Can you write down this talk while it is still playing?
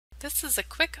This is a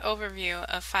quick overview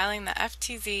of filing the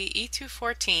FTZ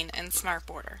e214 in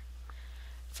SmartBorder.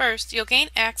 First, you'll gain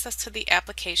access to the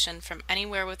application from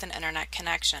anywhere with an internet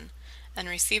connection and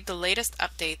receive the latest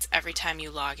updates every time you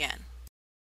log in.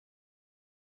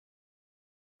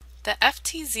 The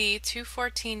FTZ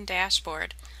 214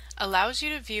 dashboard allows you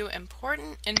to view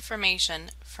important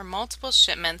information for multiple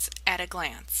shipments at a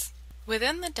glance.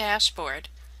 Within the dashboard,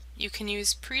 you can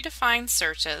use predefined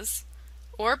searches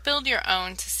or build your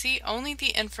own to see only the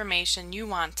information you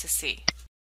want to see.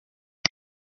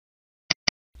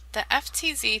 The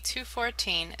FTZ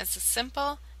 214 is a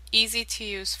simple,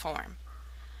 easy-to-use form.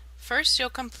 First, you'll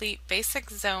complete basic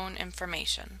zone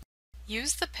information.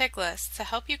 Use the pick list to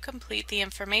help you complete the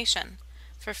information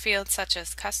for fields such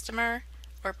as customer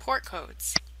or port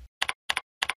codes.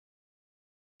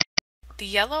 The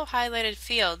yellow highlighted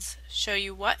fields show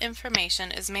you what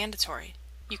information is mandatory.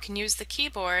 You can use the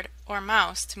keyboard or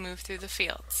mouse to move through the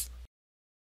fields.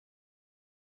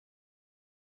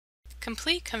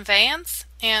 Complete conveyance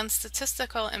and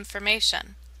statistical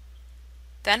information.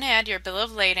 Then add your bill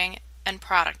of lading and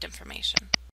product information.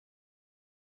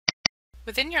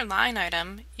 Within your line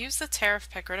item, use the tariff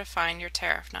picker to find your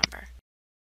tariff number.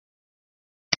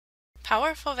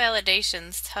 Powerful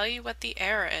validations tell you what the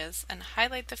error is and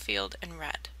highlight the field in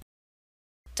red.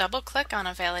 Double-click on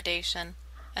a validation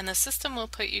and the system will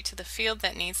put you to the field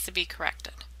that needs to be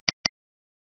corrected.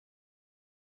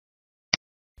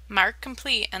 Mark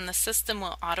complete and the system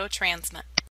will auto-transmit.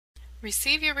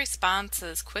 Receive your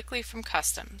responses quickly from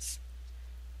customs,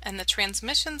 and the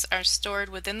transmissions are stored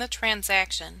within the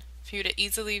transaction for you to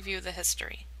easily view the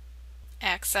history.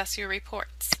 Access your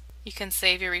reports. You can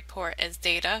save your report as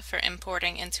data for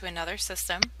importing into another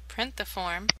system, print the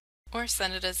form, or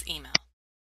send it as email.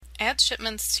 Add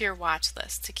shipments to your watch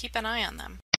list to keep an eye on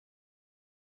them.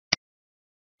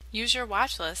 Use your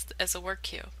watch list as a work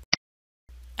queue.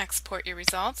 Export your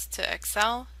results to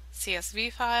Excel,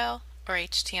 CSV file, or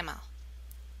HTML.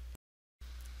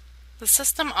 The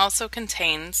system also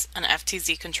contains an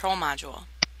FTZ control module.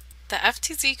 The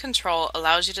FTZ control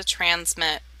allows you to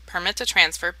transmit permit to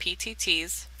transfer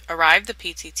PTTs, arrive the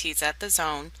PTTs at the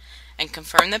zone, and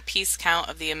confirm the piece count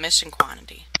of the emission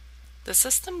quantity. The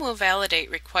system will validate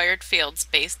required fields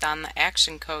based on the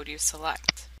action code you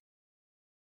select.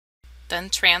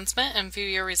 Then transmit and view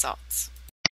your results.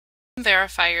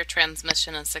 Verify your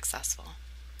transmission is successful.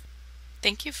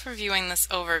 Thank you for viewing this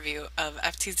overview of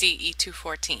FTZ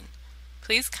e214.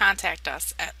 Please contact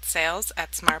us at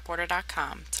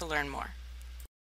sales@smartborder.com to learn more.